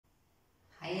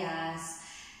Hey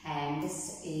guys,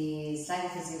 this is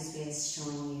like Physio space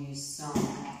showing you some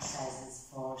exercises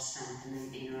for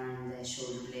strengthening in around the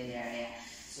shoulder blade area.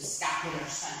 So scapular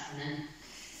strengthening.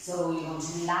 So you're going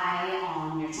to lie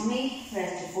on your tummy,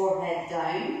 rest your forehead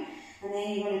down, and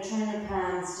then you're going to turn your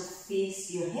palms to face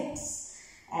your hips,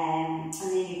 and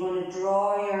then you're going to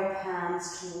draw your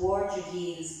palms towards your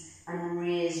heels and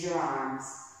raise your arms.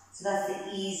 So that's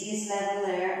the easiest level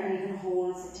there, and you can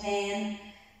hold for 10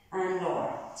 and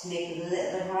lower. To make it a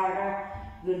little bit harder,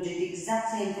 you're going to do the exact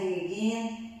same thing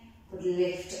again, but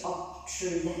lift up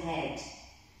through the head.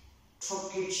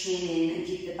 Tuck your chin in and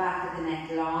keep the back of the neck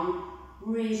long.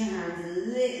 Raise your hands a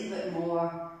little bit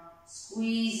more.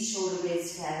 Squeeze the shoulder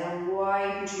blades together,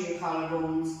 widen through your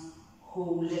collarbones.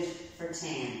 Hold it for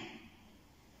 10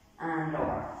 and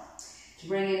lower. To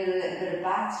bring in a little bit of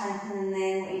back strengthening,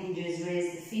 then what you can do is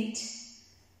raise the feet.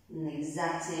 And the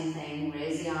exact same thing,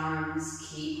 raise the arms,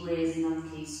 keep raising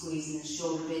them, keep squeezing the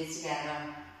shoulder blades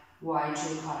together, wide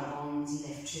through the collarbones,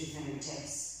 lift through the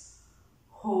fingertips,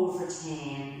 hold for 10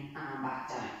 and back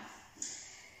down.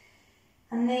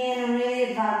 And then a really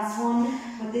advanced one,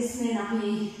 but this may not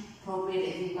be appropriate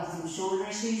if you've got some shoulder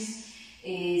issues,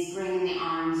 is bringing the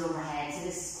arms overhead. So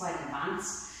this is quite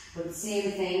advanced, but the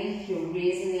same thing, you're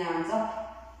raising the arms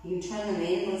up, you can turn them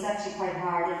in, but it's actually quite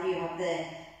hard if you have the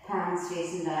palms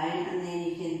facing down, and then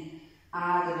you can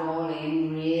add it all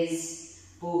in, raise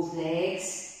both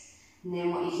legs, and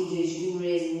then what you can do is you can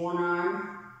raise one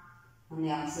arm on the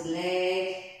opposite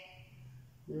leg,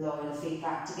 lower the feet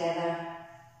back together,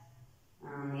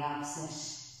 and the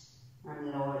opposite,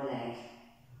 and lower the leg.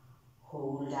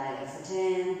 Hold either for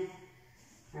 10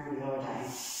 and lower down.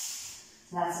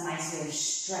 So that's a nice way of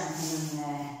strengthening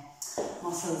the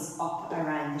muscles up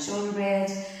around the shoulder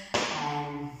blade.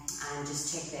 And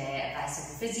just take the advice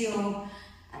of the physio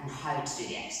and how to do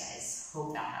the exercise.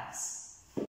 Hope that helps.